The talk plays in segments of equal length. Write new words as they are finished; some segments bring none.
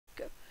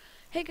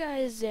Hey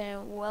guys,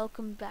 and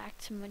welcome back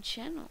to my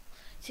channel.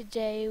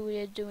 Today we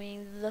are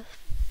doing the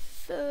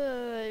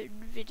third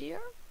video,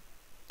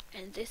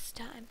 and this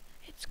time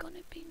it's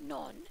gonna be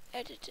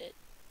non-edited.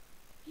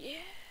 Yeah.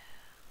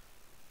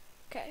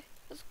 Okay,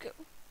 let's go.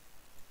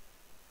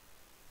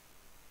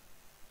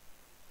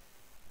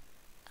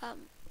 Oh,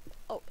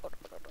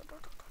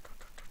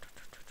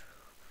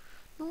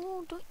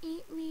 no, don't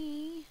eat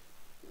me.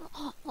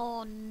 No.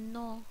 Oh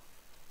no,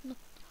 no,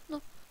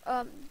 no.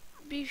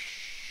 Be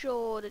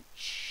sure to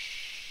check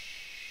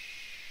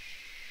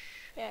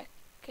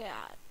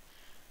out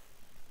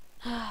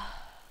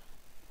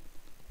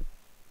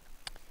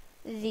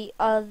the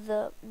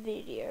other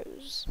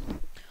videos.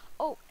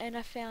 Oh, and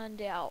I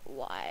found out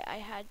why I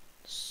had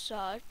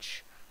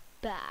such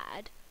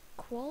bad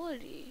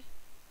quality.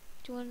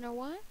 Do you want to know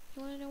why?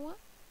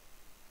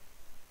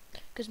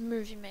 Because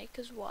Movie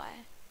Maker's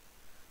why.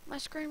 My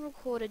screen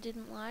recorder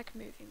didn't like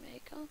Movie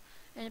Maker,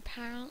 and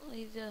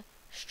apparently the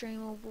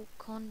streamable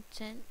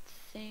content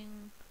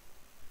thing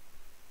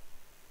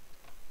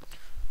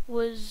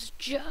was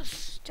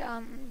just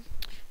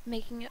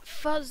making it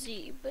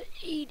fuzzy but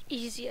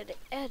easier to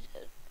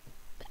edit.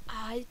 But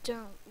I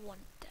don't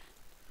want that.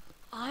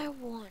 I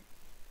want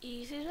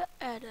easy to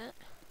edit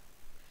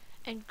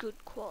and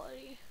good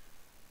quality.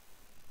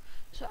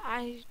 So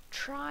I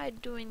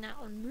tried doing that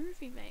on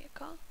Movie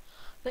Maker,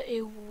 but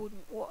it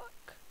wouldn't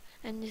work.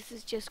 And this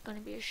is just going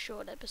to be a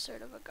short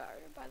episode of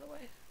Agario, by the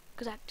way,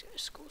 because I have to go to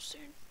school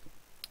soon.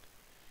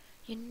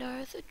 You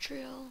know the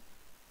drill.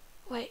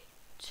 Wait,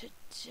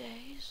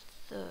 today's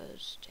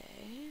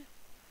Thursday,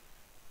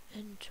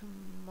 and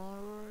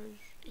tomorrow's...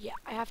 Yeah,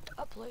 I have to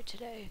upload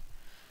today.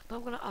 But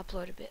I'm going to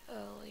upload a bit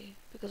early,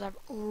 because I've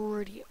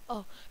already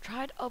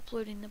tried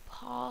uploading the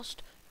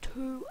past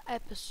 2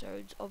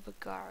 episodes of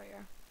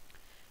Agario.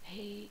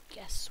 Hey,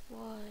 guess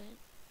what?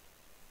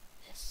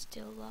 They're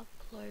still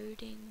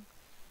uploading.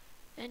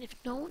 And if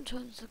no one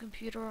turns the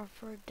computer off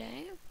for a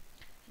day,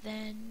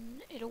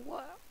 then it'll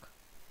work.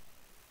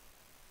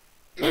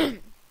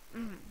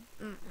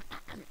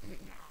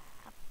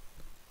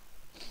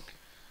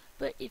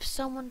 But if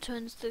someone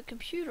turns the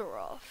computer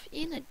off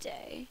in a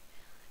day,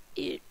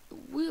 it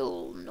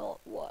will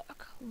not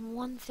work.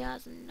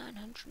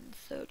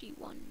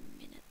 1,931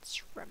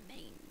 minutes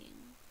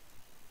remaining.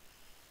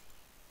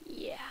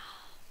 Yeah.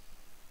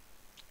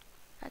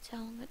 That's how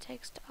long it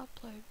takes to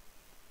upload.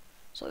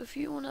 So if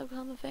you want to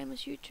become a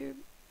famous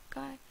YouTube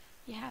guy,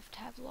 you have to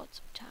have lots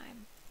of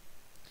time.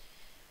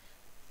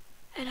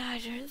 And I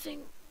don't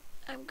think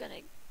I'm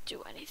gonna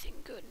do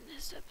anything good in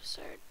this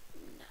episode.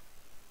 No.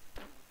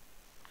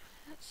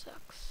 That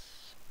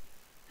sucks.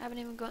 I haven't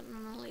even gotten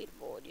on the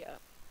leaderboard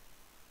yet.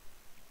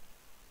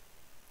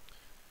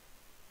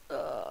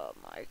 Oh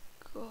my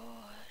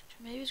god.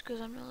 Maybe it's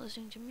because I'm not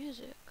listening to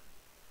music.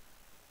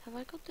 Have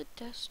I got the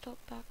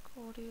desktop back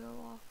audio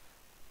off?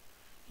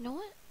 You know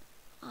what?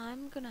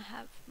 I'm gonna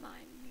have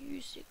my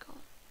music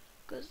on,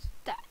 because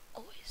that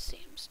always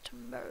seems to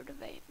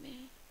motivate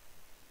me.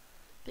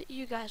 But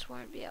you guys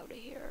won't be able to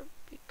hear it,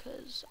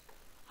 because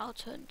I'll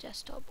turn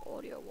desktop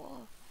audio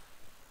off,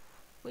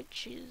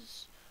 which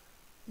is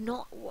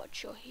not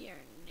what you're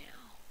hearing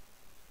now.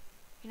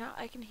 You know,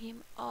 I can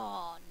hear...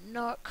 Oh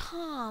no,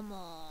 come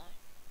on.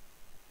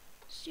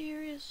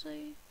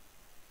 Seriously?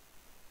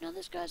 Now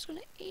this guy's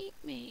gonna eat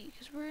me,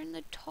 because we're in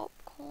the top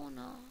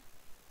corner.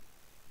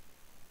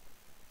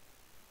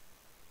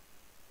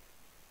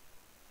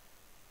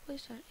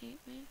 Please don't eat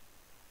me.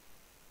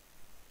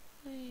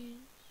 Please.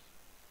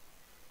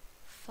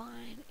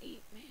 Fine,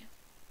 eat me.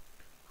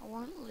 I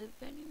won't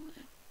live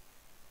anyway.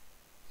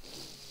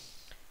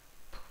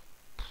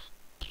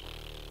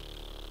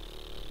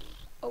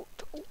 Oh,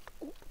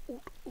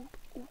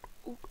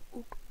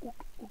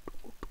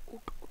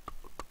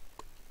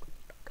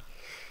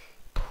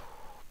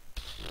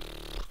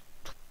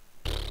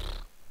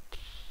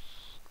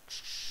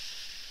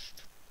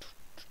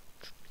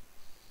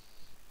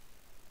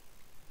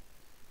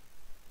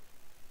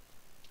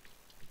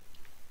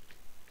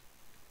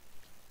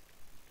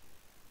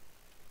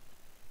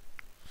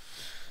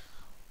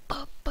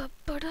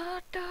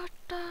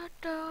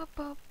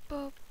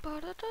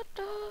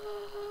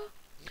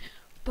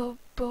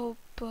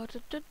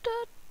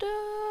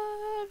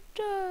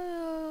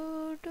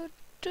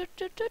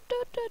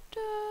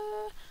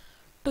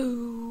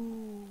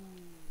 boo.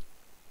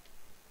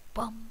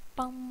 Bum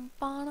bum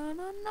ba na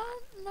na na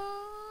na.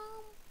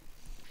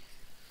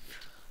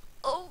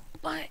 Oh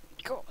my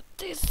god,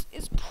 this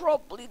is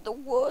probably the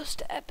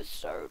worst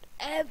episode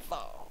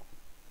ever.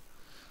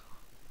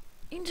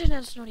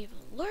 Internet's not even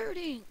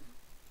loading.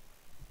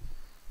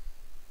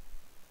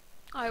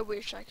 I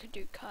wish I could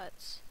do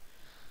cuts,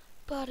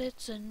 but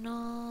it's a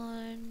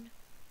non-video.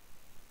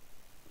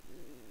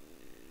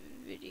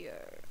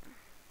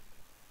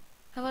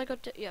 Have I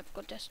got? Yeah, I've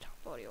got desktop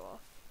audio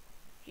off.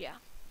 Yeah.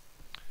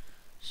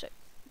 So,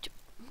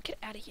 get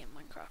out of here,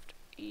 Minecraft.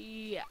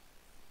 Yeah.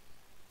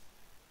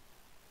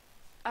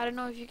 I don't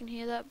know if you can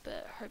hear that,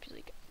 but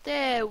hopefully,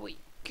 there we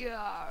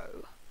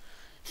go.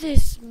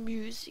 This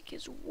music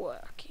is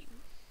working.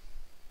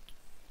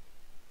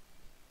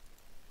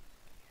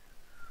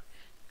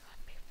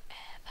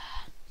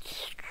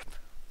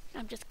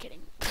 just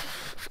kidding.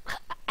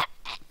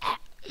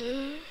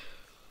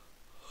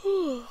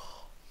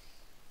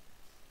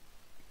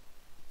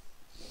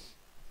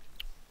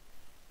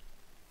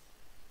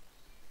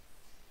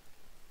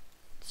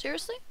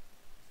 Seriously?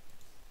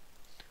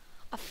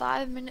 A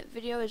 5-minute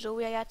video is all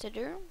we had to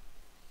do?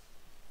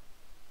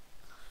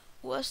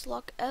 Worst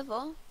luck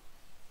ever.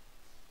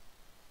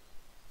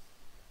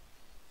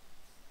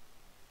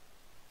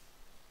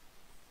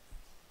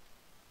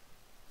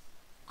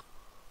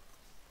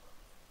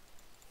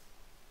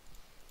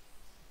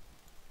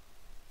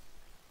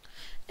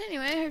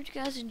 Anyway, I hope you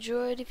guys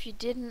enjoyed. If you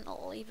didn't,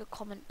 I'll leave a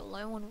comment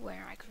below on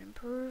where I could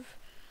improve.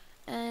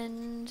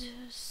 And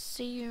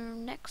see you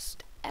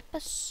next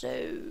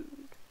episode.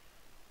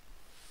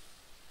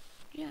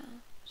 Yeah,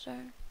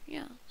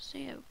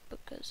 see you,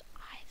 because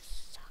I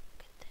suck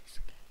at this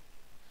game.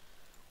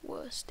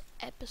 Worst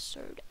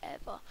episode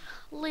ever.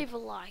 Leave a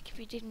like if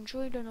you did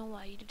enjoy. Don't know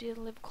why you did.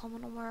 Leave a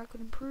comment on where I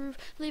could improve.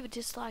 Leave a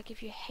dislike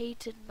if you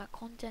hated my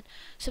content.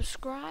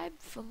 Subscribe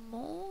for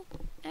more.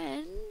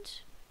 And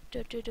goodbye.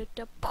 Don't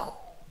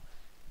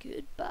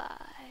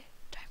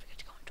forget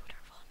to go on Twitter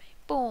and follow me.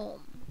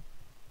 Boom.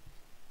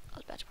 I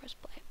was about to press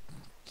play.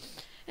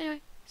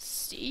 Anyway,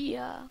 see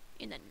ya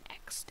in the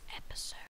next episode.